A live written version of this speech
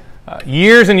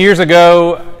Years and years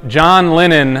ago, John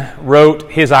Lennon wrote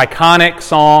his iconic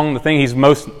song, the thing he's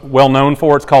most well known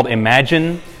for. It's called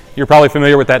Imagine. You're probably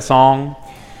familiar with that song.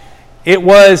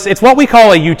 It's what we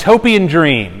call a utopian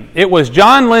dream. It was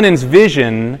John Lennon's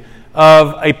vision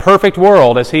of a perfect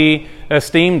world as he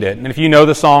esteemed it. And if you know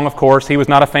the song, of course, he was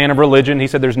not a fan of religion. He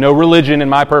said, "There's no religion in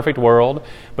my perfect world,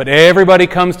 but everybody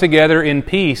comes together in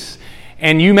peace.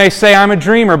 And you may say I'm a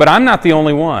dreamer, but I'm not the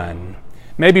only one.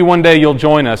 Maybe one day you'll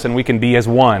join us and we can be as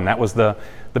one." That was the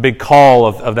big call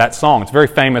of that song. It's a very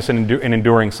famous and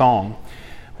enduring song.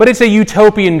 But it's a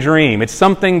utopian dream. It's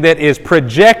something that is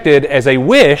projected as a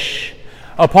wish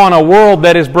upon a world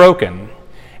that is broken.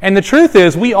 And the truth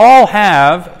is, we all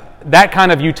have that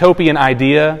kind of utopian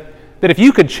idea that if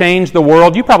you could change the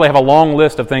world, you probably have a long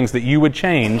list of things that you would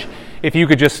change if you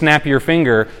could just snap your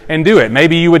finger and do it.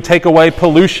 Maybe you would take away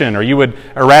pollution, or you would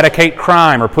eradicate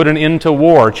crime, or put an end to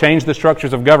war, change the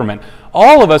structures of government.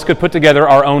 All of us could put together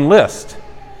our own list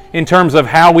in terms of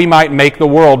how we might make the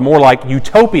world more like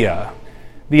utopia,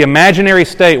 the imaginary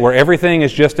state where everything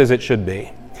is just as it should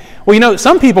be. Well,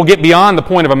 some people get beyond the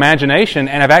point of imagination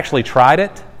and have actually tried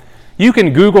it. You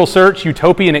can Google search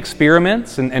utopian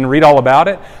experiments and read all about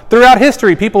it. Throughout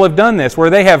history, people have done this, where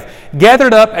they have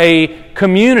gathered up a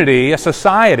community, a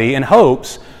society, in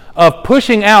hopes of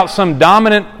pushing out some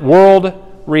dominant world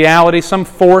reality, some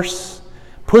force,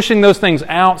 pushing those things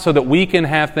out so that we can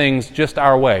have things just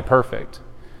our way, perfect.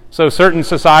 So certain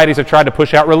societies have tried to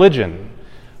push out religion,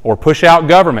 or push out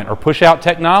government, or push out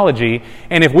technology,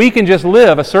 and if we can just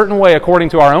live a certain way according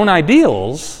to our own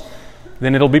ideals,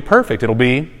 then it'll be perfect. It'll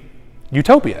be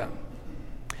utopia.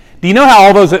 Do you know how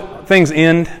all those things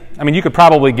end? I mean, you could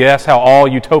probably guess how all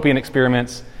utopian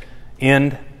experiments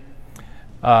end.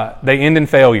 They end in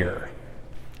failure.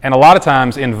 And a lot of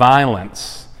times in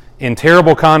violence, in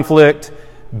terrible conflict,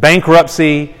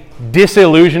 bankruptcy,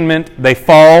 disillusionment. They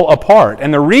fall apart.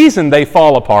 And the reason they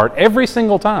fall apart every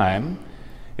single time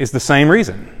is the same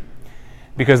reason.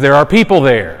 Because there are people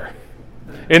there.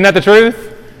 Isn't that the truth?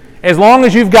 As long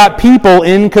as you've got people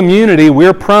in community,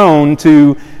 we're prone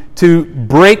to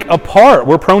break apart.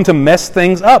 We're prone to mess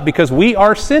things up because we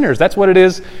are sinners. That's what it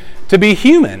is to be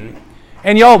human.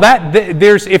 And y'all,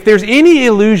 if there's any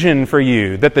illusion for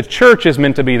you that the church is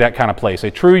meant to be that kind of place,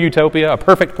 a true utopia, a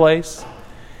perfect place,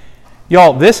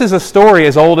 y'all, this is a story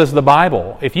as old as the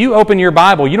Bible. If you open your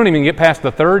Bible, you don't even get past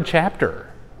the 3rd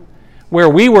chapter, where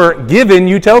we were given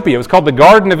utopia. It was called the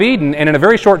Garden of Eden, and in a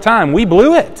very short time, we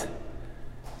blew it.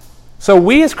 So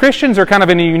we as Christians are kind of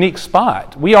in a unique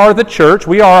spot. We are the church.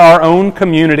 We are our own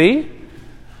community.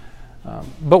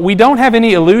 But we don't have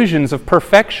any illusions of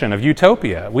perfection, of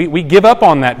utopia. We give up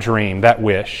on that dream, that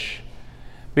wish,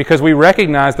 because we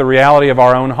recognize the reality of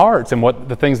our own hearts and what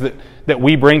the things that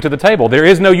we bring to the table. There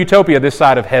is no utopia this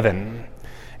side of heaven.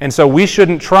 And so we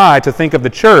shouldn't try to think of the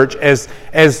church as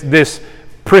this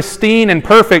pristine and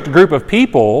perfect group of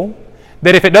people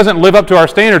that if it doesn't live up to our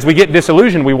standards, we get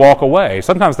disillusioned, we walk away.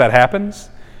 Sometimes that happens.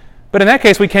 But in that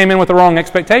case, we came in with the wrong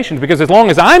expectations, because as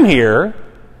long as I'm here,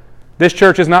 this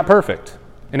church is not perfect.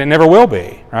 And it never will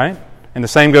be, right? And the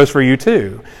same goes for you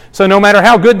too. So no matter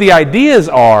how good the ideas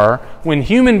are, when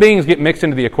human beings get mixed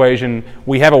into the equation,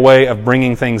 we have a way of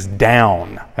bringing things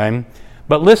down. Okay?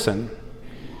 But listen,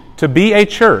 to be a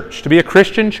church, to be a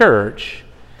Christian church,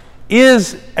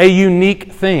 is a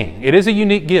unique thing. It is a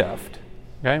unique gift.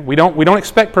 Okay? We don't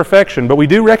expect perfection, but we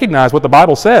do recognize what the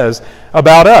Bible says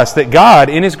about us, that God,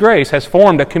 in His grace, has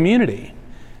formed a community.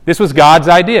 This was God's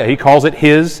idea. He calls it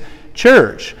His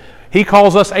church. He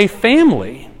calls us a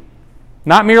family,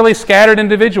 not merely scattered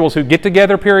individuals who get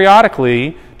together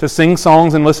periodically to sing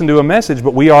songs and listen to a message,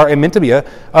 but we are meant to be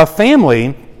a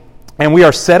family, and we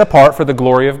are set apart for the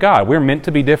glory of God. We're meant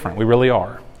to be different. We really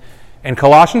are. And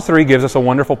Colossians 3 gives us a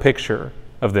wonderful picture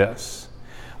of this.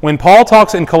 When Paul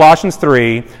talks in Colossians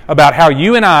 3 about how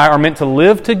you and I are meant to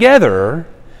live together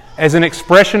as an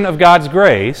expression of God's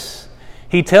grace,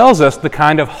 he tells us the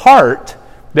kind of heart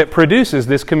that produces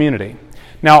this community.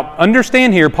 Now,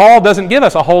 understand here, Paul doesn't give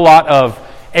us a whole lot of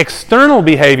external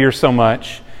behavior so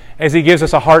much as he gives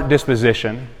us a heart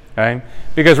disposition. Okay?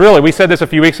 Because really, we said this a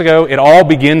few weeks ago, it all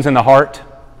begins in the heart.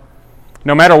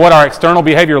 No matter what our external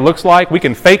behavior looks like, we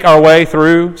can fake our way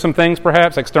through some things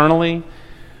perhaps externally,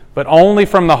 but only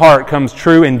from the heart comes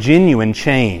true and genuine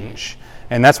change.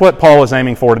 And that's what Paul is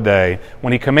aiming for today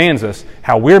when he commands us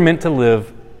how we're meant to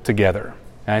live together.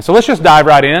 Okay? So let's just dive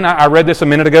right in. I read this a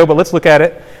minute ago, but let's look at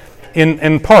it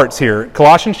in parts here.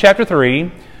 Colossians chapter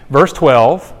 3, verse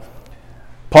 12.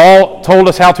 Paul told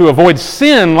us how to avoid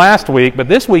sin last week, but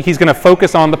this week he's going to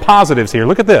focus on the positives here.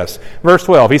 Look at this. Verse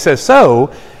 12. He says,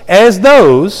 "So, as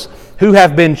those who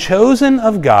have been chosen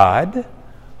of God,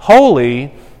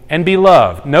 holy and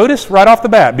beloved. Notice right off the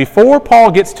bat, before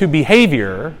Paul gets to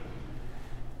behavior,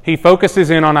 he focuses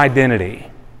in on identity,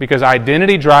 because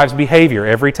identity drives behavior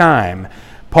every time.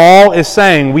 Paul is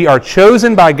saying we are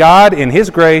chosen by God in His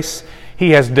grace.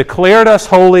 He has declared us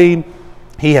holy.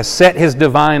 He has set His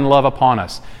divine love upon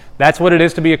us. That's what it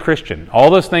is to be a Christian. All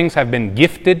those things have been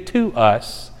gifted to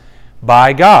us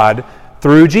by God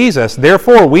through Jesus.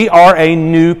 Therefore, we are a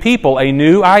new people. A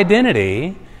new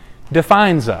identity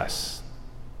defines us.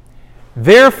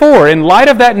 Therefore, in light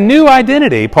of that new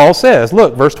identity, Paul says,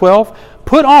 look, verse 12,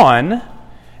 put on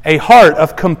a heart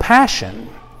of compassion,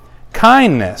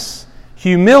 kindness,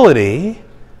 humility,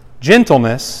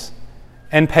 gentleness,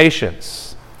 and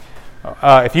patience.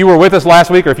 If you were with us last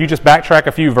week, or if you just backtrack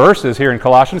a few verses here in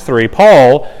Colossians 3,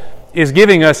 Paul is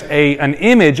giving us an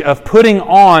image of putting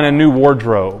on a new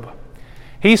wardrobe.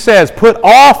 He says, put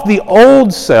off the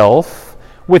old self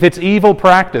with its evil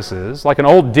practices, like an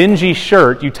old dingy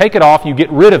shirt. You take it off, you get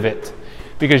rid of it,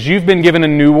 because you've been given a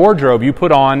new wardrobe. You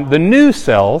put on the new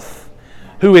self,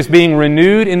 who is being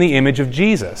renewed in the image of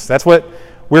Jesus. That's what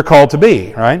we're called to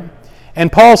be, right?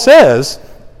 And Paul says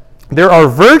there are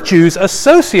virtues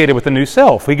associated with the new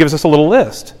self. He gives us a little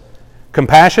list: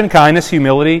 compassion, kindness,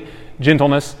 humility,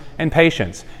 gentleness, and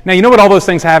patience. Now, you know what all those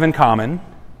things have in common?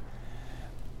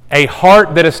 A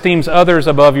heart that esteems others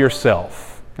above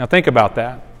yourself. Now, think about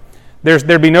that.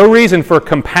 There'd be no reason for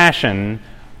compassion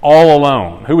all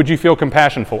alone. Who would you feel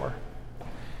compassion for?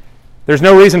 There's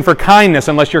no reason for kindness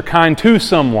unless you're kind to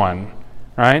someone,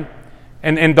 right?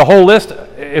 And the whole list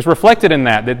is reflected in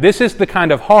that this is the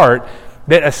kind of heart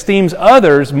that esteems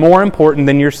others more important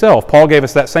than yourself. Paul gave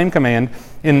us that same command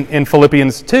in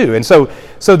Philippians 2. And so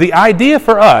the idea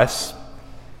for us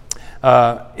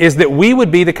is that we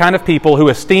would be the kind of people who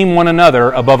esteem one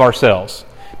another above ourselves.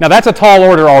 Now, that's a tall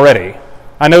order already.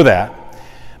 I know that.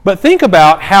 But think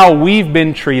about how we've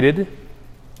been treated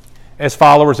as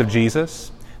followers of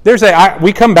Jesus.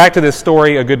 We come back to this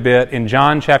story a good bit in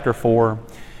John chapter 4.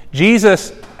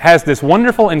 Jesus has this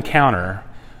wonderful encounter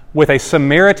with a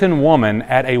Samaritan woman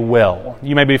at a well.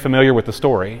 You may be familiar with the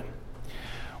story,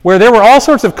 where there were all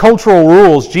sorts of cultural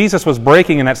rules Jesus was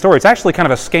breaking in that story. It's actually kind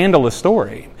of a scandalous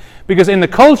story, because in the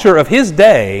culture of his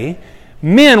day,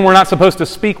 men were not supposed to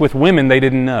speak with women they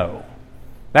didn't know.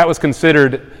 That was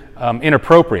considered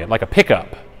inappropriate, like a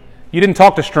pickup. You didn't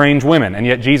talk to strange women, and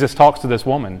yet Jesus talks to this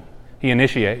woman. He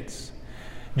initiates.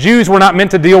 Jews were not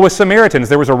meant to deal with Samaritans.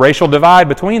 There was a racial divide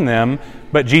between them,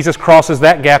 but Jesus crosses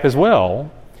that gap as well.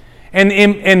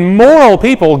 And moral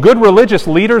people, good religious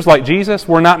leaders like Jesus,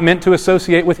 were not meant to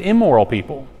associate with immoral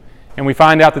people. And we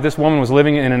find out that this woman was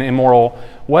living in an immoral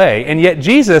way. And yet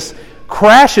Jesus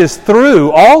crashes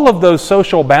through all of those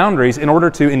social boundaries in order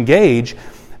to engage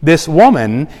this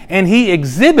woman, and he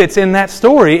exhibits in that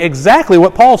story exactly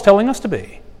what Paul's telling us to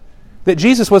be. That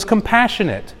Jesus was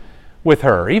compassionate with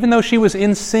her. Even though she was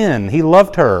in sin, he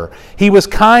loved her. He was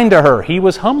kind to her. He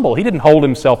was humble. He didn't hold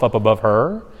himself up above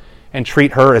her and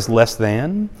treat her as less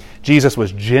than. Jesus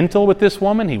was gentle with this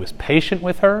woman. He was patient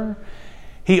with her.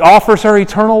 He offers her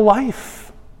eternal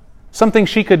life, something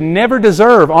she could never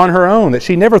deserve on her own, that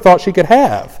she never thought she could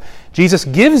have. Jesus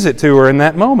gives it to her in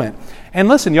that moment. And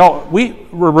listen, y'all,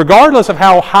 regardless of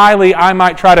how highly I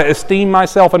might try to esteem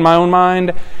myself in my own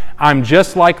mind, I'm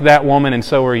just like that woman, and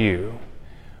so are you.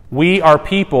 We are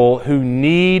people who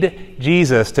need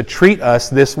Jesus to treat us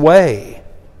this way.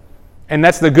 And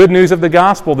that's the good news of the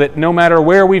gospel, that no matter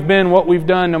where we've been, what we've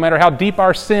done, no matter how deep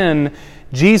our sin,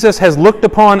 Jesus has looked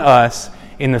upon us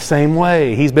in the same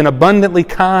way. He's been abundantly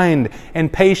kind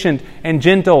and patient and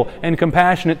gentle and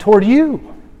compassionate toward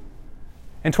you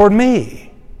and toward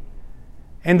me.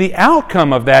 And the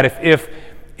outcome of that,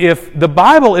 if the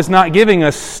Bible is not giving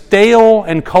us stale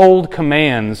and cold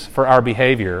commands for our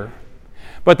behavior,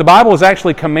 but the Bible is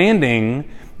actually commanding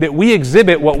that we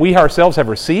exhibit what we ourselves have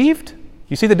received.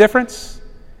 You see the difference?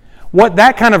 What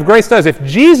that kind of grace does, if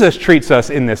Jesus treats us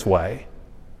in this way,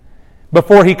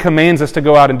 before He commands us to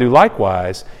go out and do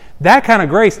likewise, that kind of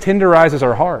grace tenderizes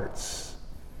our hearts.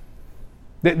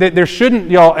 There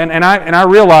shouldn't, y'all, and I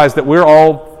realize that we're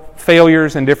all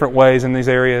failures in different ways in these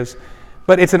areas,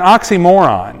 but it's an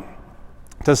oxymoron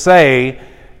to say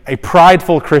a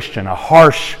prideful Christian, a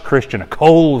harsh Christian, a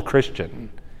cold Christian,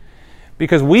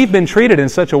 because we've been treated in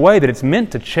such a way that it's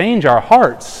meant to change our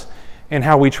hearts in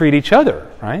how we treat each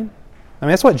other, right? I mean,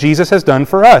 that's what Jesus has done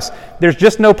for us. There's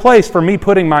just no place for me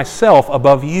putting myself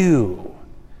above you.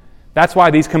 That's why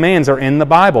these commands are in the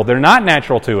Bible. They're not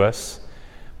natural to us,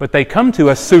 but they come to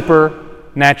us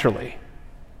supernaturally.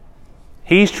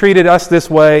 He's treated us this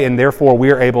way, and therefore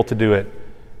we are able to do it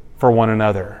for one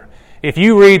another. If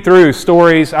you read through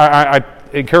stories, I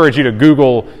encourage you to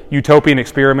Google utopian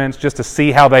experiments just to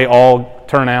see how they all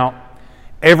turn out.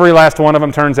 Every last one of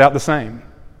them turns out the same.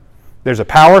 There's a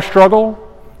power struggle.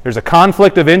 There's a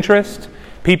conflict of interest.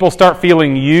 People start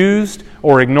feeling used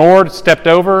or ignored, stepped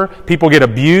over. People get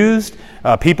abused.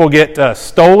 People get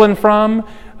stolen from.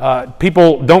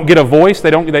 People don't get a voice.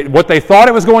 What they thought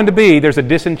it was going to be, there's a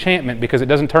disenchantment because it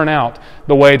doesn't turn out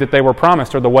the way that they were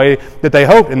promised or the way that they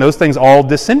hoped, and those things all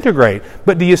disintegrate.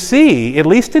 But do you see, at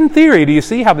least in theory, do you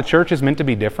see how the church is meant to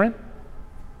be different?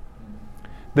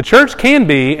 The church can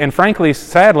be, and frankly,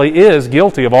 sadly, is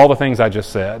guilty of all the things I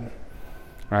just said.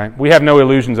 Right? We have no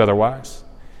illusions otherwise.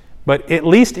 But at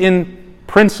least in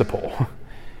principle,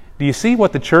 do you see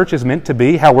what the church is meant to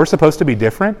be, how we're supposed to be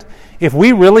different? If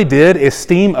we really did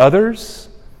esteem others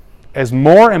as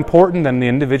more important than the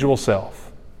individual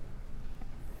self,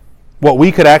 what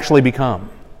we could actually become.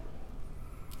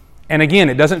 And again,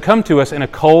 it doesn't come to us in a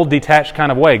cold, detached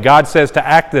kind of way. God says to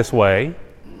act this way.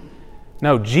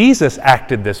 No, Jesus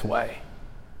acted this way.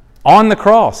 On the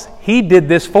cross, He did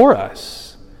this for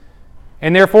us.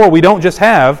 And therefore, we don't just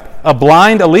have a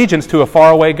blind allegiance to a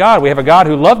faraway God. We have a God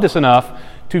who loved us enough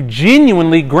to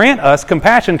genuinely grant us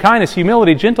compassion, kindness,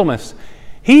 humility, gentleness.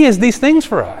 He is these things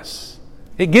for us.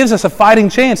 It gives us a fighting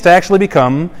chance to actually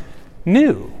become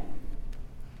new.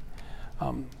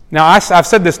 Now, I've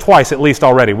said this twice at least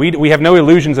already. We have no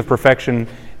illusions of perfection,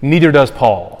 neither does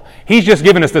Paul. He's just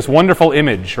given us this wonderful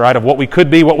image, right, of what we could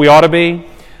be, what we ought to be.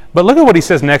 But look at what he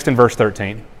says next in verse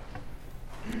 13.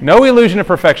 No illusion of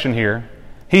perfection here.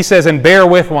 He says, and bear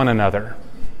with one another.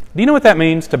 Do you know what that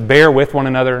means, to bear with one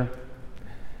another?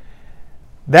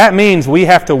 That means we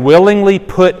have to willingly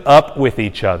put up with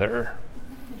each other.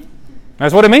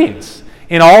 That's what it means.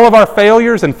 In all of our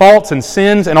failures and faults and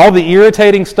sins and all the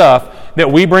irritating stuff that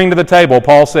we bring to the table,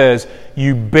 Paul says,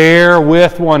 you bear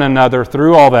with one another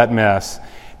through all that mess.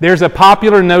 There's a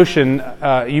popular notion,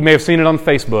 you may have seen it on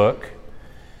Facebook.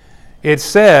 It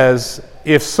says,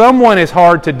 if someone is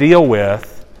hard to deal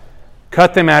with,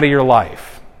 cut them out of your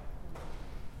life.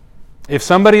 If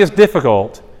somebody is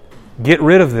difficult, get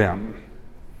rid of them.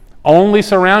 Only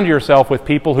surround yourself with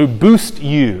people who boost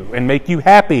you and make you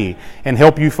happy and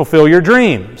help you fulfill your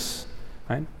dreams.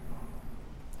 Right?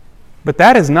 But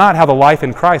that is not how the life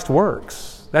in Christ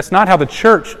works. That's not how the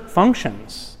church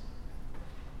functions.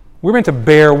 We're meant to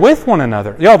bear with one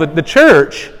another. Y'all, the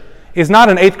church is not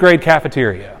an 8th grade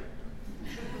cafeteria.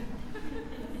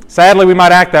 Sadly, we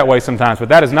might act that way sometimes, but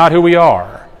that is not who we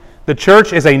are. The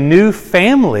church is a new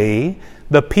family,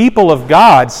 the people of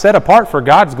God set apart for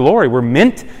God's glory. We're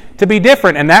meant to be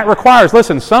different, and that requires,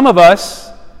 listen, some of us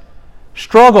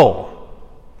struggle.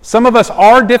 Some of us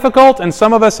are difficult, and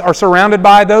some of us are surrounded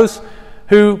by those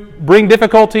who bring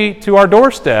difficulty to our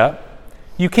doorstep.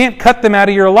 You can't cut them out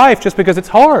of your life just because it's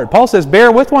hard. Paul says,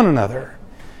 bear with one another.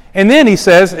 And then he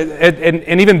says,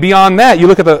 and even beyond that, you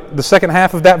look at the second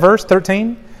half of that verse,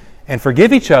 13, and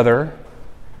forgive each other,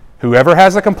 whoever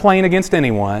has a complaint against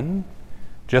anyone,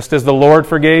 just as the Lord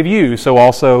forgave you, so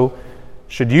also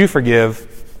should you forgive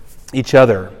each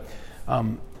other.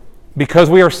 Because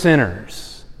we are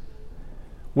sinners,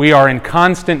 we are in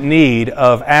constant need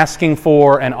of asking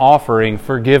for and offering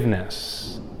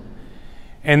forgiveness.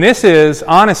 And this is,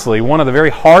 honestly, one of the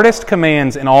very hardest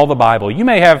commands in all the Bible. You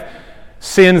may have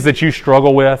sins that you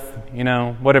struggle with,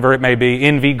 whatever it may be,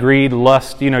 envy, greed,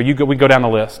 lust, we go down the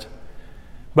list.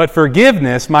 But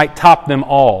forgiveness might top them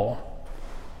all.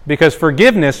 Because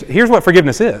forgiveness, here's what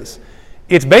forgiveness is.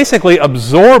 It's basically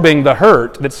absorbing the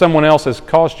hurt that someone else has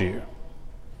caused you.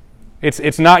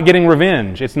 It's not getting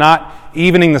revenge. It's not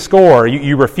evening the score.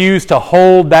 You refuse to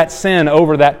hold that sin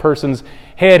over that person's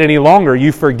head any longer.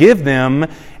 You forgive them,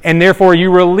 and therefore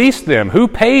you release them. Who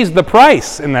pays the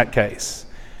price in that case?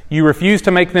 You refuse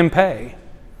to make them pay.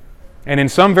 And in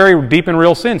some very deep and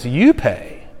real sense, you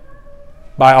pay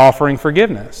by offering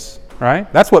forgiveness.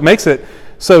 Right? That's what makes it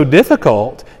so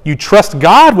difficult. You trust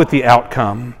God with the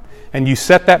outcome, and you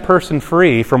set that person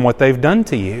free from what they've done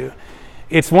to you.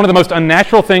 It's one of the most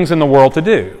unnatural things in the world to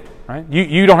do. Right?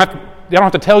 They don't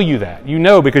have to tell you that. You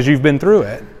know because you've been through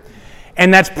it.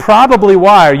 And that's probably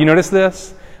why, you notice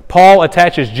this? Paul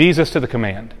attaches Jesus to the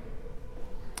command.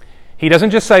 He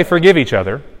doesn't just say forgive each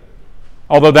other,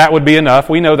 although that would be enough.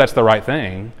 We know that's the right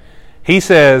thing. He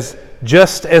says,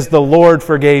 just as the Lord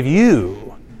forgave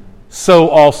you, so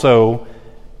also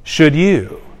should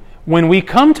you. When we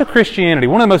come to Christianity,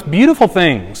 one of the most beautiful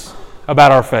things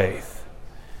about our faith,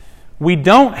 we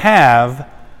don't have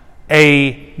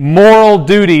a moral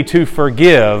duty to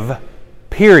forgive,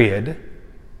 period.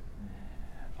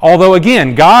 Although,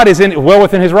 again, God is well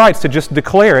within His rights to just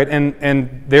declare it,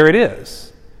 and there it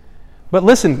is. But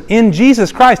listen, in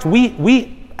Jesus Christ,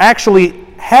 we actually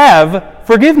have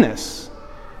forgiveness.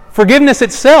 Forgiveness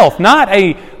itself, not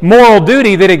a moral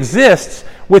duty that exists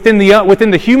within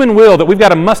the human will that we've got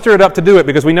to muster it up to do it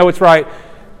because we know it's right.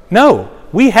 No,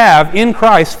 we have in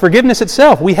Christ forgiveness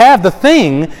itself. We have the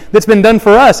thing that's been done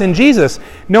for us in Jesus.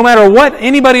 No matter what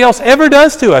anybody else ever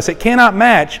does to us, it cannot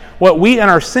match what we and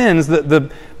our sins, the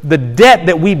debt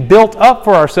that we built up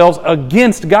for ourselves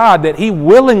against God that He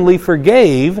willingly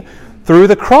forgave through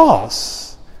the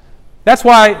cross. That's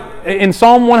why in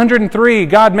Psalm 103,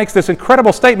 God makes this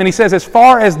incredible statement. He says, as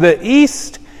far as the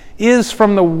east is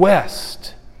from the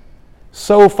west,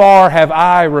 so far have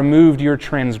I removed your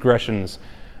transgressions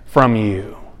from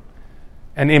you.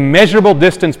 An immeasurable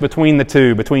distance between the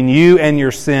two, between you and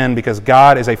your sin, because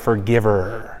God is a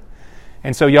forgiver.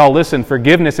 And so y'all listen,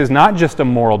 forgiveness is not just a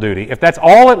moral duty. If that's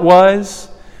all it was,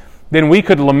 then we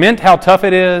could lament how tough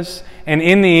it is, and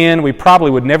in the end, we probably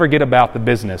would never get about the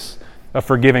business of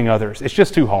forgiving others. It's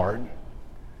just too hard.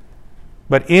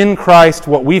 But in Christ,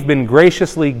 what we've been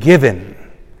graciously given,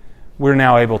 we're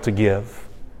now able to give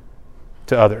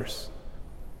to others.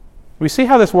 We see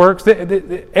how this works.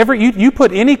 You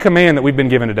put any command that we've been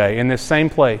given today in this same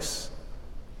place.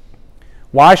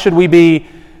 Why should we be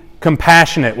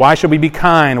compassionate? Why should we be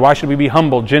kind? Why should we be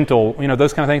humble, gentle?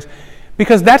 Those kind of things.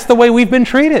 Because that's the way we've been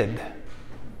treated.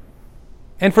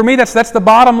 And for me, that's the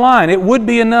bottom line. It would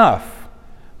be enough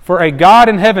for a God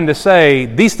in heaven to say,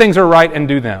 these things are right and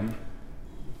do them.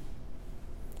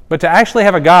 But to actually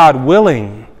have a God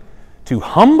willing to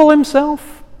humble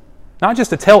Himself, not just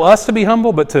to tell us to be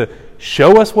humble, but to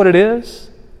show us what it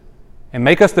is and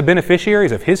make us the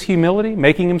beneficiaries of His humility,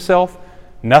 making Himself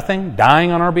nothing, dying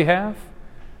on our behalf.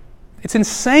 It's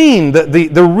insane,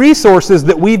 the resources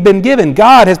that we've been given.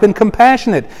 God has been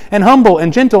compassionate and humble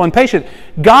and gentle and patient.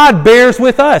 God bears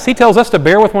with us. He tells us to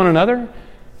bear with one another.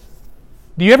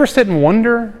 Do you ever sit and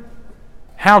wonder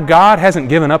how God hasn't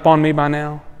given up on me by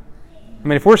now? I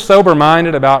mean, if we're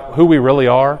sober-minded about who we really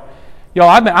are, y'all,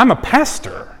 I'm a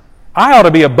pastor. I ought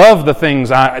to be above the things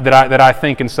that I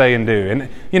think and say and do,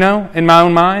 and in my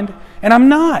own mind, and I'm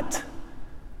not.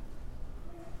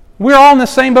 We're all in the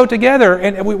same boat together,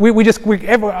 and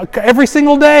every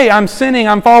single day I'm sinning,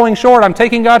 I'm falling short, I'm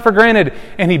taking God for granted,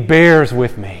 and He bears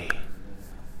with me.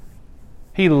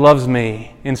 He loves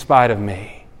me in spite of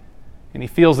me, and He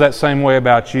feels that same way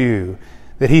about you,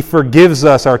 that He forgives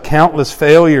us our countless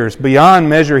failures. Beyond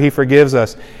measure, He forgives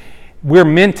us. We're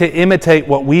meant to imitate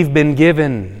what we've been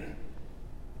given.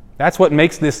 That's what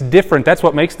makes this different. That's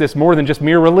what makes this more than just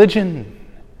mere religion.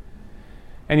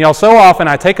 And y'all, so often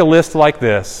I take a list like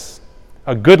this,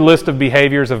 a good list of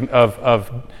behaviors,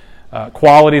 of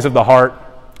qualities of the heart,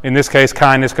 in this case,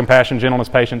 kindness, compassion, gentleness,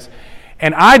 patience,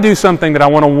 and I do something that I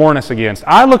want to warn us against.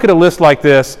 I look at a list like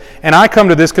this, and I come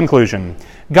to this conclusion.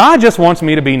 God just wants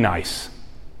me to be nice.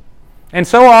 And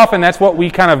so often that's what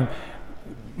we kind of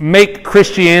make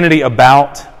Christianity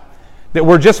about, that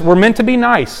we're meant to be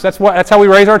nice. That's how we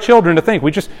raise our children to think.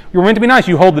 You're meant to be nice.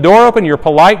 You hold the door open, you're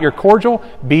polite, you're cordial,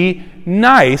 be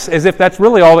nice, as if that's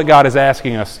really all that God is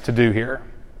asking us to do here.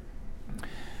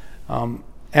 And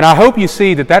I hope you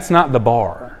see that that's not the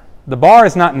bar. The bar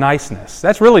is not niceness.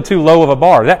 That's really too low of a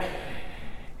bar.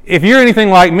 If you're anything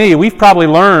like me, we've probably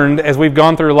learned as we've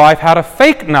gone through life how to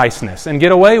fake niceness and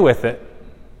get away with it.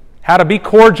 How to be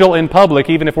cordial in public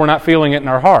even if we're not feeling it in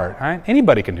our heart. Right?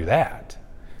 Anybody can do that.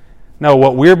 No,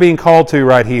 what we're being called to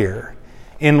right here,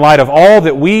 in light of all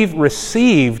that we've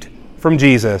received from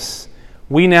Jesus,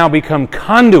 we now become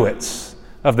conduits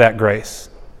of that grace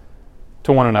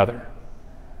to one another.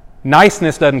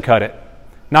 Niceness doesn't cut it.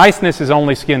 Niceness is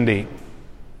only skin deep.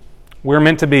 We're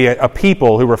meant to be a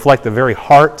people who reflect the very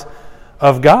heart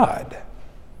of God.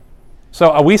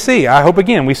 So we see,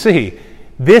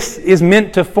 this is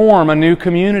meant to form a new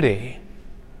community.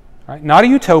 Right? Not a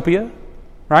utopia.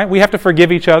 Right? We have to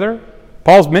forgive each other.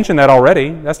 Paul's mentioned that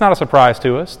already. That's not a surprise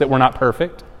to us, that we're not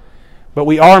perfect. But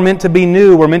we are meant to be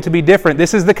new. We're meant to be different.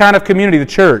 This is the kind of community, the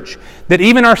church, that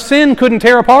even our sin couldn't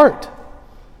tear apart.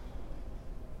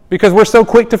 Because we're so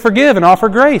quick to forgive and offer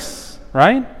grace.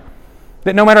 Right?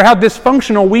 That no matter how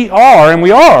dysfunctional we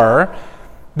are,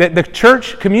 that the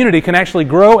church community can actually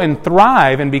grow and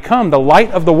thrive and become the light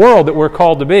of the world that we're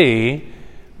called to be,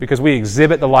 because we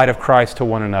exhibit the light of Christ to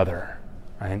one another.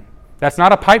 Right? That's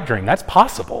not a pipe dream. That's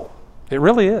possible. It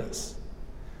really is.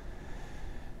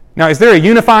 Now, is there a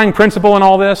unifying principle in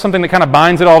all this? Something that kind of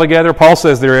binds it all together? Paul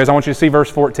says there is. I want you to see verse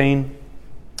 14.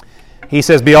 He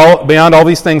says, beyond all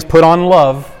these things, put on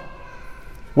love,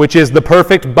 which is the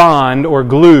perfect bond or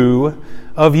glue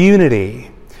of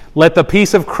unity. Let the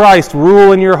peace of Christ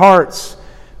rule in your hearts,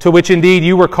 to which indeed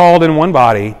you were called in one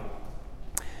body,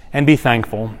 and be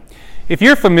thankful. If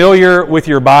you're familiar with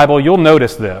your Bible, you'll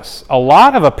notice this. A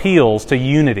lot of appeals to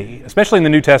unity, especially in the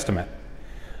New Testament.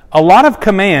 A lot of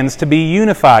commands to be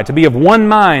unified, to be of one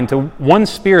mind, to one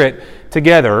spirit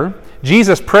together.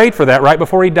 Jesus prayed for that right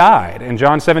before he died in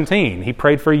John 17. He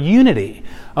prayed for unity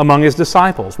among his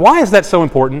disciples. Why is that so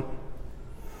important?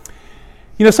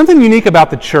 You know, something unique about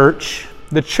the church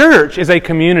is a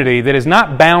community that is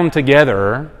not bound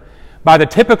together by the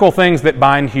typical things that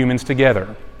bind humans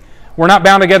together. We're not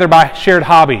bound together by shared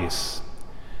hobbies.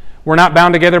 We're not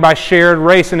bound together by shared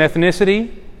race and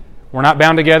ethnicity. We're not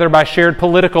bound together by shared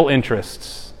political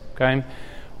interests. Okay?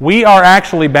 We are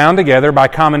actually bound together by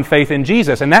common faith in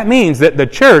Jesus. And that means that the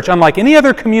church, unlike any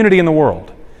other community in the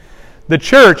world, the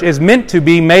church is meant to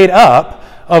be made up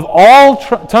of all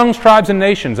tongues, tribes, and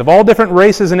nations, of all different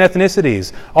races and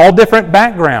ethnicities, all different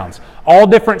backgrounds, all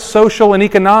different social and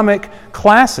economic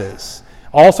classes,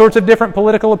 all sorts of different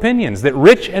political opinions, that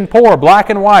rich and poor, black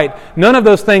and white, none of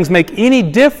those things make any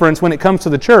difference when it comes to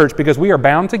the church because we are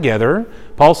bound together,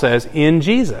 Paul says, in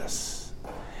Jesus.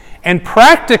 And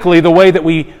practically the way that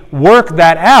we work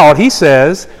that out, he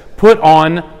says, put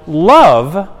on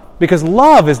love, because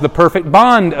love is the perfect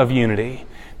bond of unity.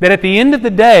 That at the end of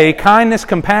the day, kindness,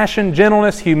 compassion,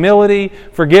 gentleness, humility,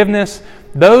 forgiveness,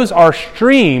 those are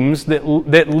streams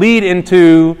that lead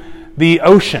into the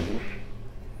ocean.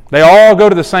 They all go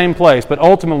to the same place, but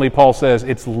ultimately, Paul says,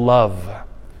 it's love.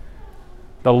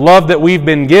 The love that we've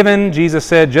been given, Jesus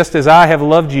said, just as I have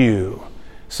loved you,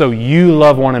 so you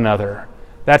love one another.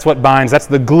 That's what binds, that's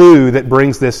the glue that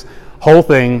brings this whole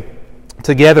thing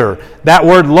together. That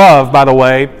word love, by the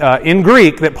way, in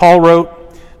Greek that Paul wrote,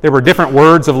 there were different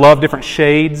words of love, different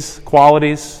shades,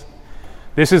 qualities.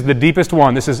 This is the deepest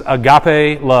one. This is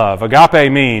agape love.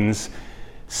 Agape means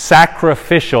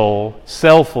sacrificial,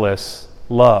 selfless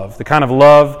love. The kind of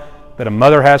love that a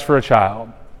mother has for a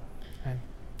child.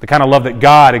 The kind of love that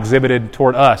God exhibited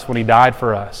toward us when He died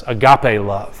for us. Agape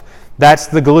love. That's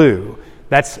the glue.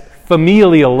 That's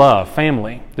familial love,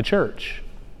 family, the church.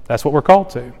 That's what we're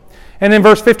called to. And then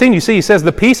verse 15, you see, he says,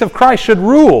 the peace of Christ should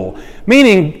rule.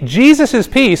 Meaning, Jesus'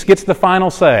 peace gets the final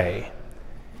say.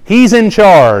 He's in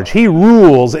charge. He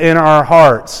rules in our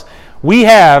hearts. We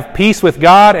have peace with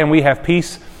God and we have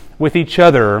peace with each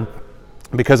other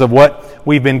because of what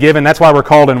we've been given. That's why we're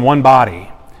called in one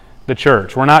body, the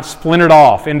church. We're not splintered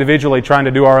off individually trying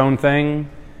to do our own thing.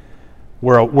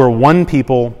 We're one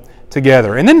people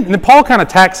together. And then Paul kind of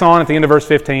tacks on at the end of verse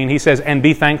 15. He says, and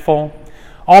be thankful,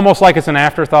 almost like it's an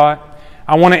afterthought.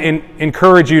 I want to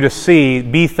encourage you to see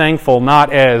be thankful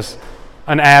not as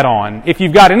an add-on. If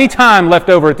you've got any time left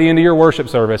over at the end of your worship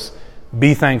service,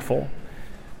 be thankful.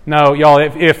 No, y'all,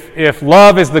 if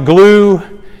love is the glue,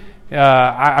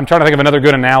 I'm trying to think of another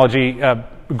good analogy.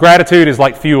 Gratitude is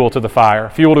like fuel to the fire,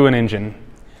 fuel to an engine.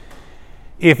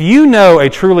 If you know a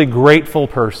truly grateful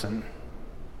person,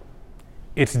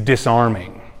 it's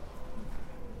disarming.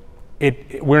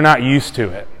 We're not used to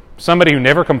it. Somebody who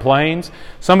never complains,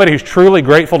 somebody who's truly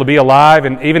grateful to be alive,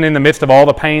 and even in the midst of all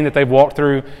the pain that they've walked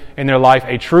through in their life,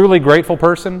 a truly grateful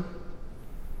person,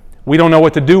 we don't know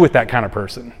what to do with that kind of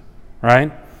person,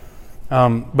 right?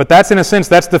 But that's, in a sense,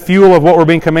 that's the fuel of what we're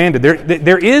being commanded.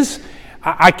 There is,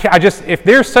 if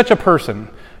there's such a person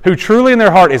who truly in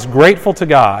their heart is grateful to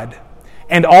God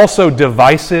and also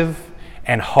divisive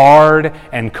and hard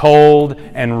and cold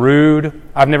and rude,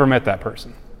 I've never met that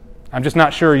person. I'm just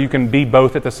not sure you can be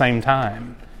both at the same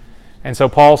time. And so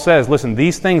Paul says, listen,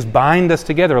 these things bind us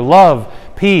together. Love,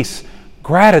 peace,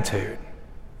 gratitude.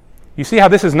 You see how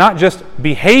this is not just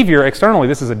behavior externally.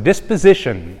 This is a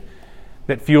disposition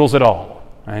that fuels it all.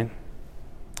 Right?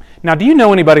 Now, do you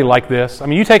know anybody like this? I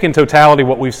mean, you take in totality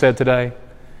what we've said today.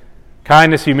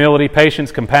 Kindness, humility,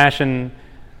 patience, compassion.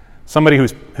 Somebody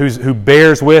who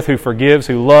bears with, who forgives,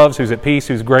 who loves, who's at peace,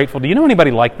 who's grateful. Do you know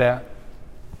anybody like that?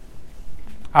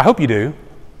 I hope you do.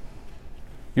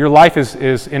 Your life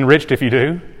is enriched if you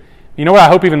do. You know what I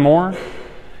hope even more?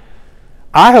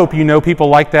 I hope you know people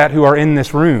like that who are in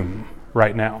this room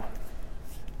right now.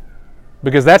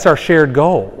 Because that's our shared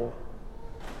goal.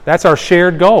 That's our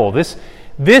shared goal.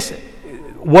 This,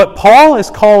 what Paul is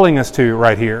calling us to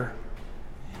right here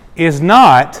is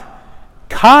not,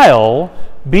 Kyle,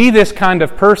 be this kind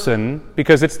of person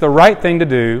because it's the right thing to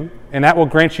do, and that will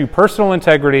grant you personal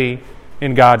integrity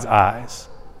in God's eyes.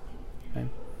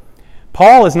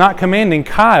 Paul is not commanding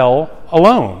Kyle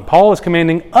alone. Paul is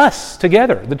commanding us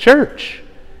together, the church.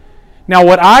 Now,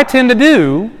 what I tend to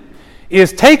do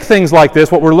is take things like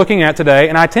this, what we're looking at today,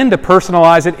 and I tend to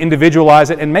personalize it, individualize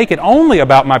it, and make it only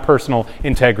about my personal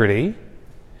integrity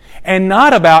and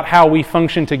not about how we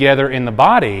function together in the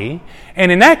body.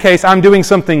 And in that case, I'm doing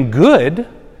something good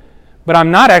but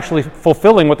I'm not actually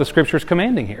fulfilling what the Scripture is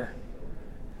commanding here.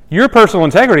 Your personal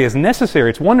integrity is necessary.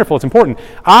 It's wonderful. It's important.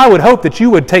 I would hope that you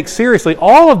would take seriously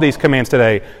all of these commands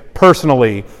today,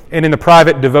 personally and in the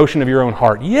private devotion of your own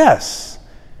heart. Yes.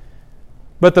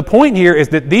 But the point here is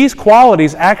that these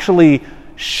qualities actually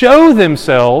show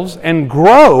themselves and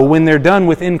grow when they're done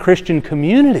within Christian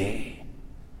community,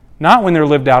 not when they're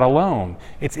lived out alone.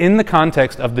 It's in the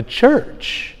context of the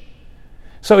church.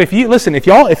 So if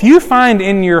you find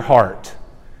in your heart,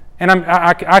 and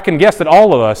I can guess that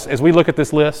all of us, as we look at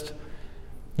this list,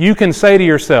 you can say to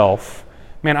yourself,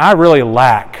 man, I really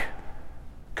lack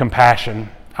compassion.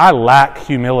 I lack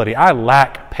humility. I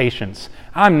lack patience.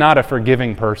 I'm not a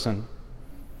forgiving person.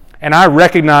 And I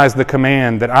recognize the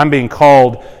command that I'm being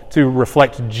called to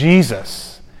reflect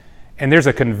Jesus. And there's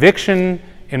a conviction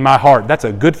in my heart. That's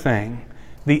a good thing.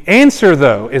 The answer,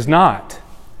 though, is not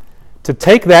to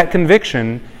take that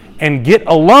conviction and get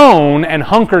alone and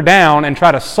hunker down and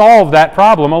try to solve that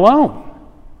problem alone.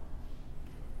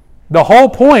 The whole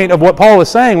point of what Paul is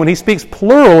saying when he speaks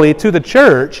plurally to the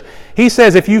church, he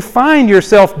says if you find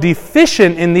yourself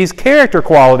deficient in these character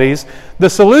qualities, the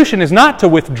solution is not to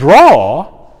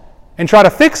withdraw and try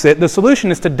to fix it. The solution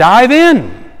is to dive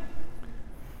in,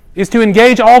 is to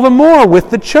engage all the more with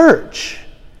the church.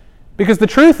 Because the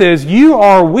truth is, you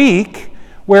are weak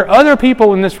where other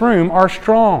people in this room are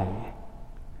strong.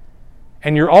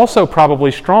 And you're also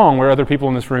probably strong where other people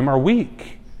in this room are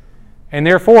weak. And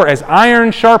therefore, as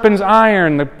iron sharpens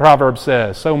iron, the proverb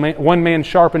says, so one man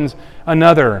sharpens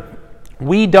another.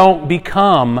 We don't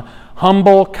become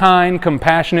humble, kind,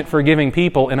 compassionate, forgiving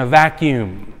people in a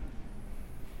vacuum.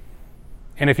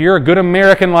 And if you're a good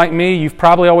American like me, you've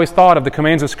probably always thought of the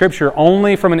commands of Scripture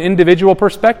only from an individual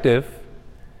perspective,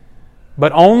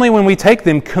 but only when we take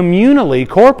them communally,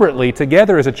 corporately,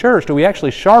 together as a church do we actually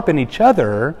sharpen each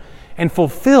other and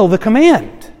fulfill the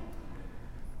command.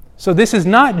 So this is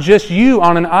not just you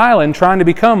on an island trying to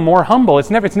become more humble.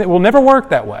 It will never work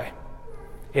that way.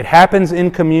 It happens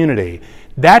in community.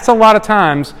 That's a lot of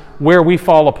times where we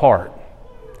fall apart.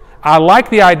 I like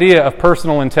the idea of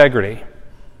personal integrity.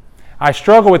 I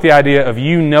struggle with the idea of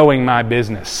you knowing my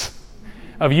business,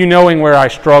 of you knowing where I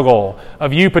struggle,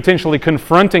 of you potentially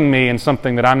confronting me in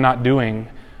something that I'm not doing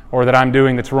or that I'm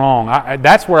doing that's wrong.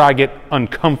 That's where I get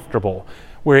uncomfortable.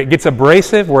 Where it gets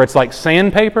abrasive, where it's like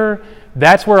sandpaper,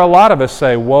 that's where a lot of us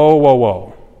say, whoa, whoa,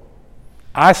 whoa.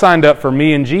 I signed up for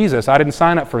me and Jesus. I didn't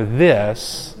sign up for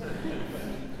this.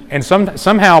 And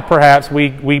somehow, perhaps,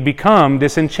 we become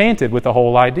disenchanted with the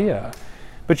whole idea.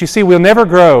 But you see, we'll never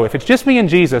grow. If it's just me and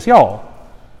Jesus, y'all,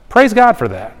 praise God for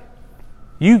that.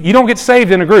 You don't get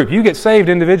saved in a group. You get saved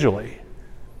individually.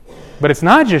 But it's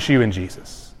not just you and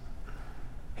Jesus.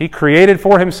 He created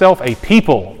for himself a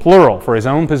people, plural, for his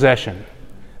own possession.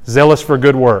 Zealous for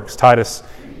good works, Titus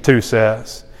 2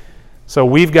 says. So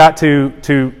we've got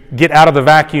to get out of the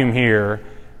vacuum here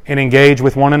and engage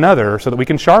with one another so that we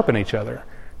can sharpen each other.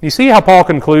 You see how Paul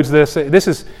concludes this?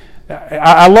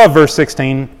 I love verse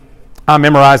 16. I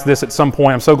memorized this at some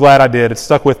point. I'm so glad I did. It's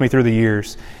stuck with me through the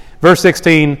years. Verse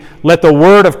 16, let the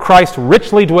word of Christ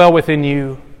richly dwell within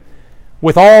you,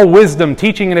 with all wisdom,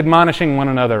 teaching and admonishing one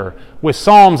another, with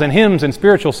psalms and hymns and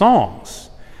spiritual songs,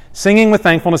 singing with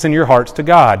thankfulness in your hearts to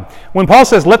God. When Paul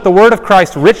says, let the word of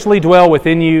Christ richly dwell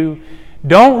within you,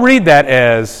 don't read that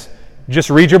as, just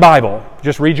read your Bible,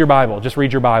 just read your Bible, just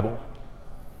read your Bible.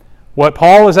 What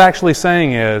Paul is actually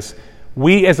saying is,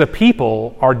 we as a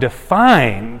people are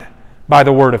defined by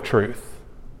the word of truth.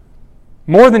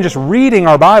 More than just reading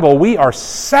our Bible, we are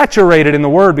saturated in the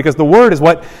Word because the Word is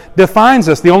what defines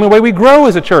us. The only way we grow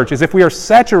as a church is if we are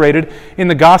saturated in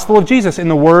the gospel of Jesus, in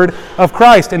the Word of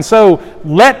Christ. And so,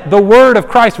 let the Word of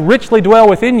Christ richly dwell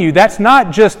within you. That's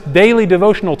not just daily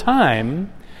devotional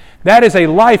time. That is a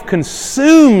life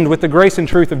consumed with the grace and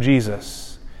truth of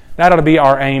Jesus. That ought to be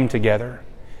our aim together.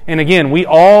 And again, we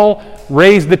all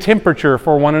raise the temperature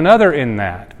for one another in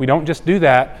that. We don't just do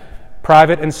that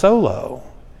private and solo.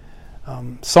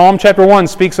 Psalm chapter 1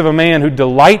 speaks of a man who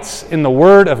delights in the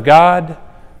Word of God,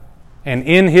 and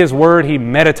in His Word he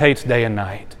meditates day and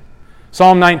night.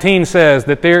 Psalm 19 says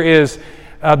that there is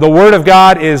the Word of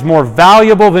God is more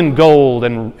valuable than gold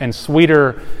and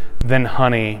sweeter than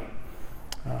honey.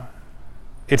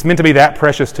 It's meant to be that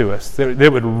precious to us, that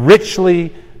it would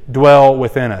richly dwell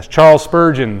within us. Charles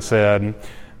Spurgeon said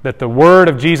that the Word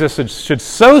of Jesus should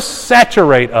so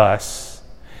saturate us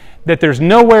that there's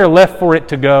nowhere left for it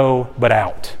to go but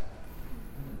out.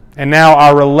 And now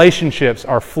our relationships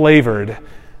are flavored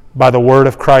by the Word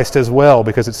of Christ as well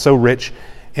because it's so rich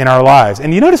in our lives.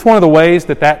 And you notice one of the ways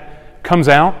that comes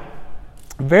out?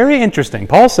 Very interesting.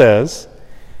 Paul says,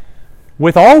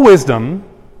 with all wisdom,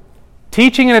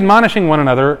 teaching and admonishing one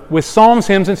another with psalms,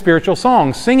 hymns, and spiritual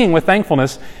songs, singing with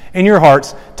thankfulness in your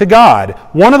hearts to God.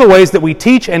 One of the ways that we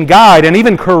teach and guide and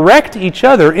even correct each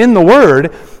other in the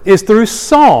Word is through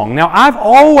song. Now, I've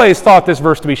always thought this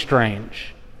verse to be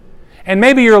strange. And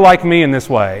maybe you're like me in this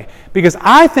way, because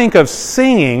I think of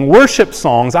singing, worship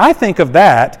songs, I think of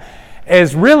that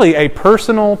as really a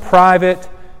personal, private,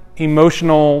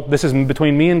 emotional, this is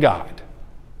between me and God.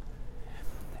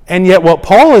 And yet what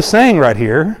Paul is saying right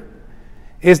here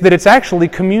is that it's actually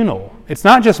communal. It's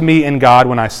not just me and God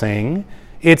when I sing,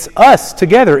 it's us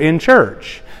together in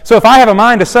church. So if I have a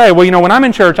mind to say, well, when I'm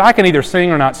in church, I can either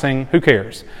sing or not sing, who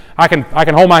cares? I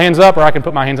can hold my hands up or I can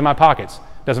put my hands in my pockets.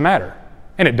 Doesn't matter.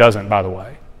 And it doesn't, by the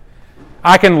way.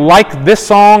 I can like this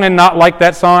song and not like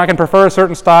that song. I can prefer a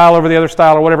certain style over the other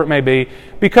style or whatever it may be,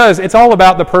 because it's all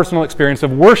about the personal experience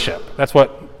of worship. That's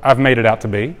what I've made it out to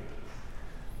be.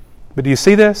 But do you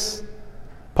see this?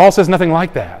 Paul says nothing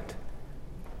like that.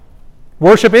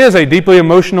 Worship is a deeply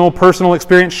emotional, personal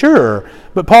experience, sure,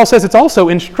 but Paul says it's also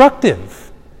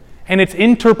instructive and it's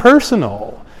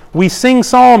interpersonal. We sing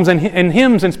psalms and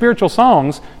hymns and spiritual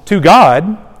songs to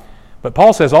God, but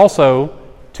Paul says also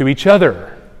to each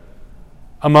other,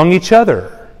 among each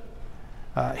other.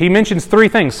 He mentions three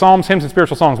things: psalms, hymns, and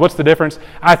spiritual songs. What's the difference?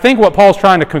 I think what Paul's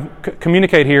trying to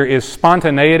communicate here is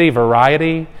spontaneity,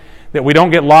 variety, that we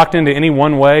don't get locked into any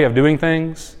one way of doing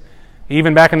things.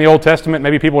 Even back in the Old Testament,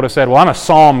 maybe people would have said, well, I'm a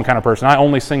psalm kind of person. I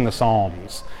only sing the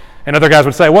psalms. And other guys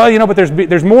would say, well, but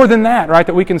there's more than that, right,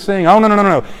 that we can sing. Oh,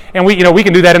 no. And we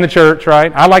can do that in the church,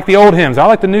 right? I like the old hymns. I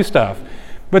like the new stuff.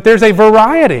 But there's a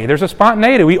variety. There's a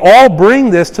spontaneity. We all bring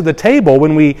this to the table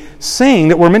when we sing,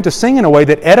 that we're meant to sing in a way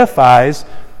that edifies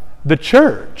the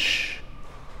church.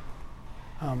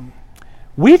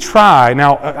 We try,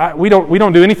 now, we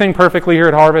don't do anything perfectly here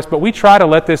at Harvest, but we try to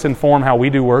let this inform how we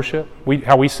do worship,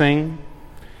 how we sing.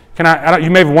 You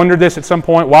may have wondered this at some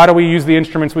point. Why do we use the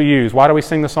instruments we use? Why do we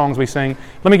sing the songs we sing?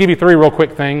 Let me give you three real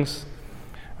quick things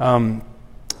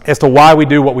as to why we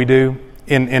do what we do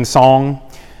in song.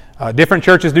 Different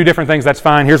churches do different things. That's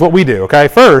fine. Here's what we do, okay?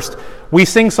 First, we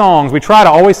sing songs. We try to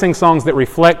always sing songs that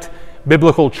reflect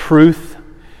biblical truth.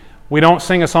 We don't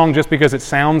sing a song just because it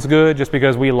sounds good, just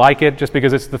because we like it, just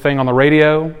because it's the thing on the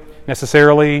radio,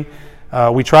 necessarily.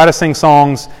 We try to sing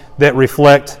songs that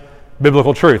reflect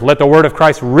biblical truth. Let the word of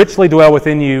Christ richly dwell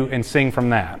within you, and sing from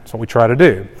that. That's what we try to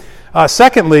do.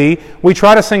 Secondly, we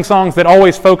try to sing songs that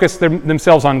always focus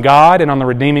themselves on God and on the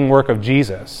redeeming work of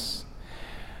Jesus.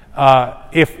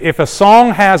 If a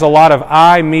song has a lot of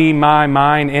I, me, my,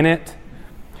 mine in it,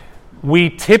 we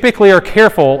typically are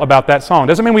careful about that song.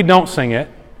 Doesn't mean we don't sing it,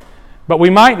 but we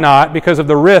might not, because of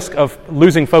the risk of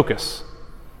losing focus.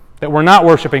 That we're not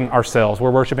worshiping ourselves,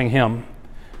 we're worshiping Him.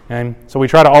 And so we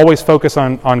try to always focus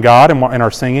on God and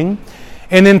our singing.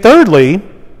 And then thirdly,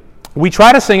 we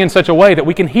try to sing in such a way that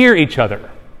we can hear each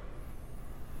other.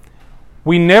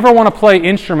 We never want to play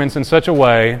instruments in such a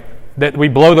way that we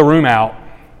blow the room out.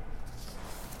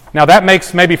 Now that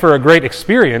makes maybe for a great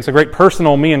experience, a great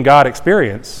personal me and God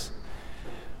experience.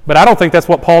 But I don't think that's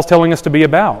what Paul's telling us to be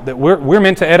about. That we're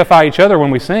meant to edify each other when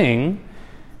we sing,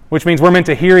 which means we're meant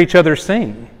to hear each other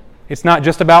sing. It's not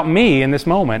just about me in this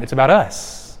moment, it's about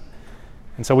us.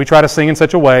 And so we try to sing in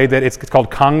such a way that it's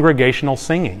called congregational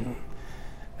singing.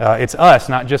 It's us,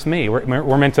 not just me.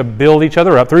 We're meant to build each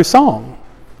other up through song.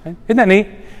 Okay? Isn't that neat?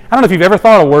 I don't know if you've ever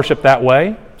thought of worship that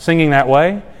way, singing that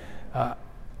way.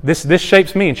 This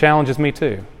shapes me and challenges me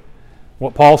too.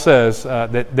 What Paul says,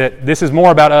 that this is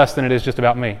more about us than it is just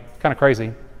about me. Kind of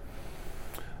crazy.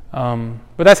 But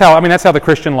that's how the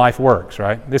Christian life works,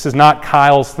 right? This is not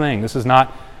Kyle's thing. This is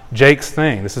not Jake's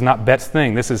thing. This is not Bet's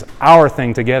thing. This is our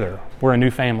thing together. We're a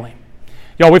new family.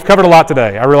 Y'all, we've covered a lot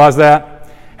today. I realize that.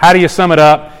 How do you sum it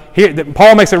up?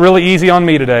 Paul makes it really easy on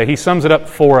me today. He sums it up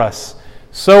for us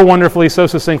so wonderfully, so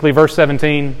succinctly. Verse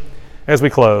 17, as we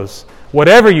close.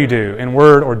 Whatever you do in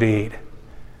word or deed,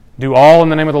 do all in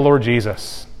the name of the Lord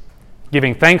Jesus,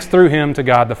 giving thanks through Him to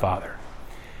God the Father.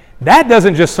 That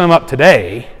doesn't just sum up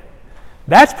today.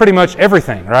 That's pretty much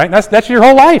everything, right? That's your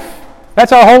whole life.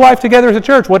 That's our whole life together as a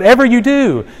church. Whatever you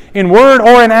do, in word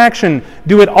or in action,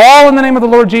 do it all in the name of the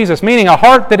Lord Jesus, meaning a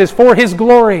heart that is for His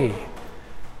glory,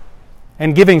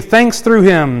 and giving thanks through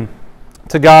Him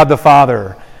to God the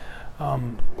Father.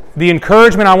 The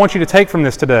encouragement I want you to take from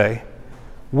this today: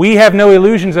 we have no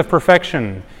illusions of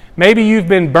perfection. Maybe you've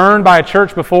been burned by a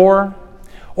church before,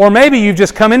 or maybe you've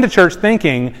just come into church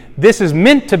thinking, this is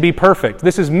meant to be perfect.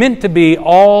 This is meant to be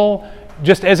all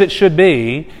just as it should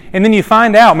be. And then you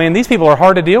find out, man, these people are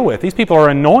hard to deal with. These people are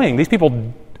annoying. These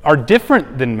people are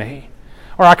different than me.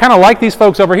 Or I kind of like these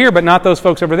folks over here, but not those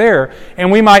folks over there.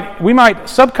 And we might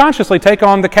subconsciously take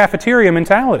on the cafeteria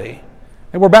mentality.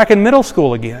 And we're back in middle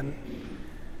school again.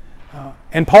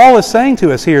 And Paul is saying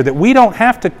to us here that we don't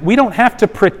have to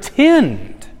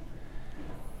pretend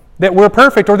that we're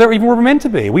perfect or that even we're meant to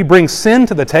be. We bring sin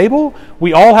to the table.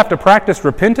 We all have to practice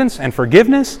repentance and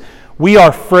forgiveness. We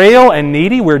are frail and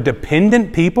needy. We're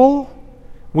dependent people.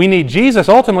 We need Jesus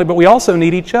ultimately, but we also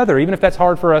need each other, even if that's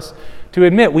hard for us to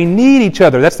admit. We need each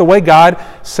other. That's the way God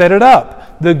set it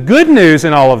up. The good news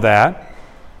in all of that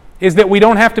is that we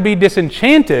don't have to be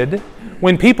disenchanted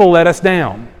when people let us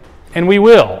down. And we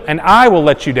will. And I will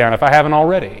let you down if I haven't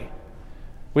already.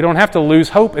 We don't have to lose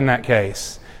hope in that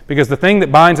case, because the thing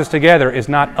that binds us together is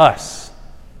not us.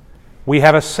 We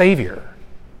have a Savior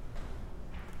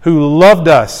who loved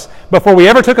us before we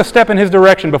ever took a step in His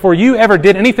direction, before you ever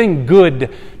did anything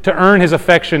good to earn His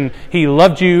affection. He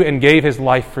loved you and gave His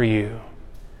life for you.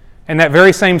 And that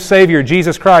very same Savior,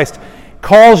 Jesus Christ,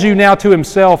 calls you now to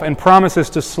Himself and promises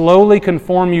to slowly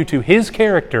conform you to His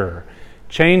character,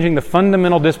 changing the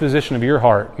fundamental disposition of your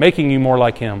heart, making you more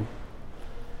like Him.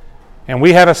 And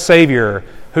we have a Savior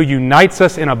who unites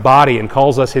us in a body and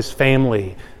calls us His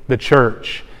family, the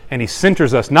church. And He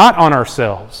centers us not on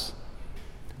ourselves,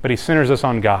 but He centers us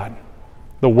on God,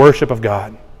 the worship of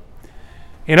God.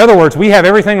 In other words, we have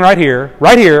everything right here.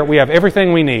 Right here, we have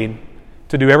everything we need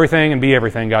to do everything and be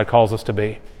everything God calls us to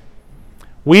be.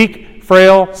 Weak,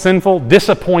 frail, sinful,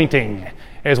 disappointing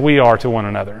as we are to one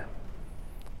another.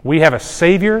 We have a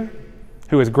Savior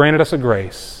who has granted us a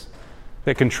grace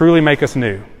that can truly make us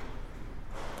new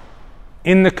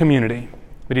in the community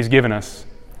that He's given us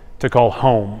to call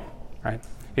home. Right?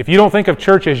 If you don't think of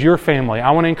church as your family,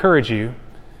 I want to encourage you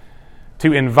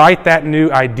to invite that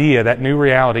new idea, that new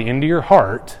reality into your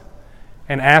heart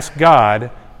and ask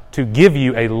God to give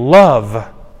you a love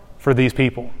for these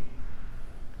people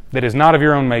that is not of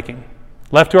your own making.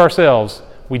 Left to ourselves,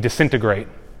 we disintegrate.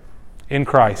 In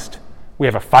Christ, we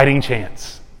have a fighting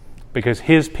chance because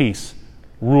His peace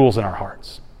rules in our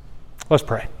hearts. Let's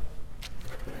pray.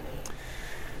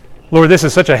 Lord, this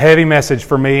is such a heavy message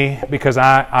for me because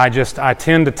I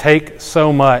tend to take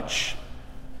so much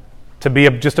to be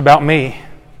just about me.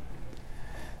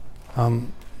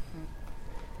 And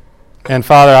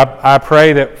Father, I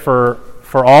pray that for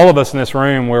all of us in this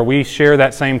room where we share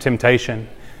that same temptation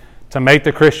to make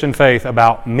the Christian faith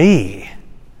about me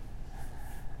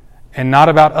and not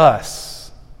about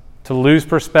us, to lose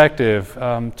perspective,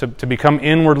 to become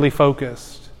inwardly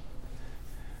focused,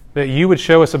 that you would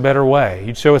show us a better way.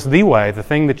 You'd show us the way, the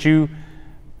thing that you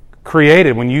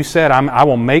created when you said, I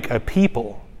will make a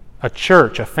people, a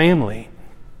church, a family,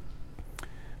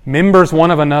 members one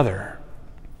of another,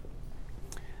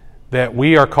 that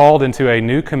we are called into a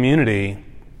new community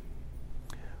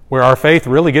where our faith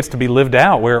really gets to be lived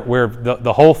out, where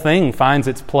the whole thing finds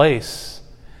its place.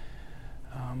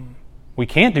 We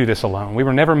can't do this alone. We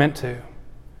were never meant to.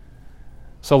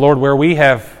 So, Lord, where we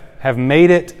have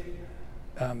made it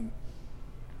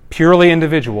purely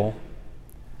individual,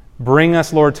 bring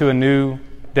us, Lord, to a new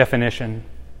definition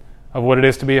of what it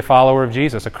is to be a follower of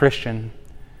Jesus, a Christian,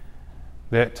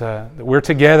 that we're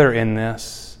together in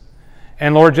this.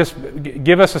 And Lord, just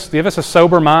give us a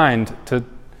sober mind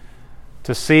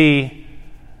to see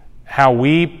how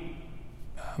we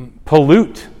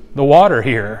pollute the water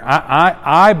here.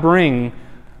 I bring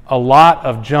a lot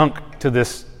of junk to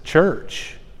this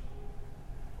church.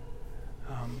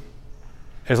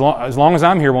 As long as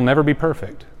I'm here, we'll never be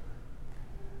perfect.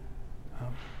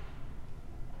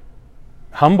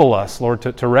 Humble us, Lord,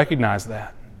 to recognize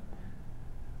that.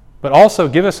 But also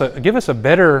give us a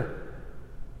better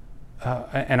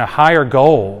and a higher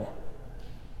goal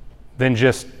than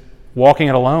just walking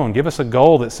it alone. Give us a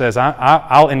goal that says,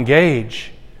 I'll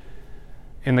engage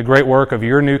in the great work of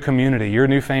your new community, your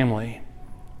new family,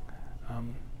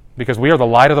 because we are the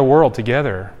light of the world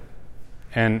together,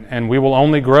 and we will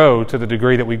only grow to the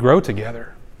degree that we grow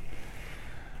together.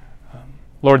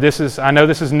 Lord, I know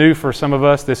this is new for some of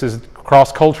us. This is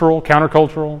cross-cultural,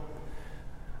 countercultural.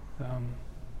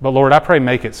 But Lord, I pray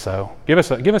make it so. Give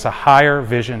us a higher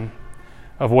vision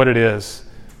of what it is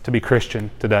to be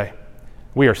Christian today.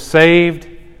 We are saved.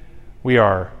 We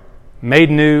are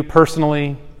made new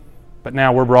personally, but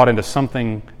now we're brought into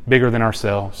something bigger than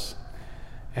ourselves.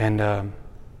 And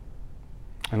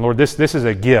Lord, this is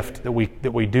a gift that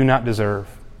we do not deserve.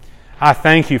 I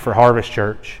thank you for Harvest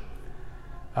Church.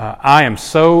 I am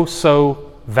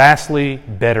so vastly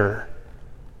better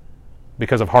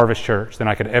because of Harvest Church than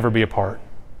I could ever be a part.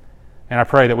 And I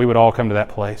pray that we would all come to that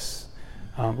place.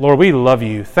 Lord, we love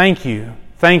you. Thank you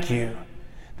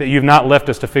that you've not left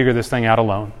us to figure this thing out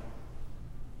alone.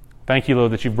 Thank you,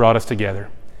 Lord, that you've brought us together.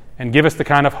 And give us the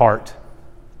kind of heart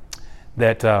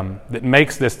that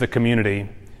makes this the community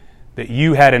that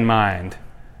you had in mind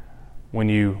when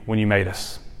you made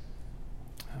us.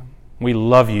 We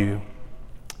love you,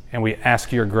 and we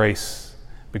ask your grace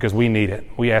because we need it.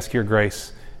 We ask your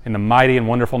grace in the mighty and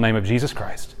wonderful name of Jesus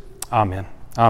Christ. Amen.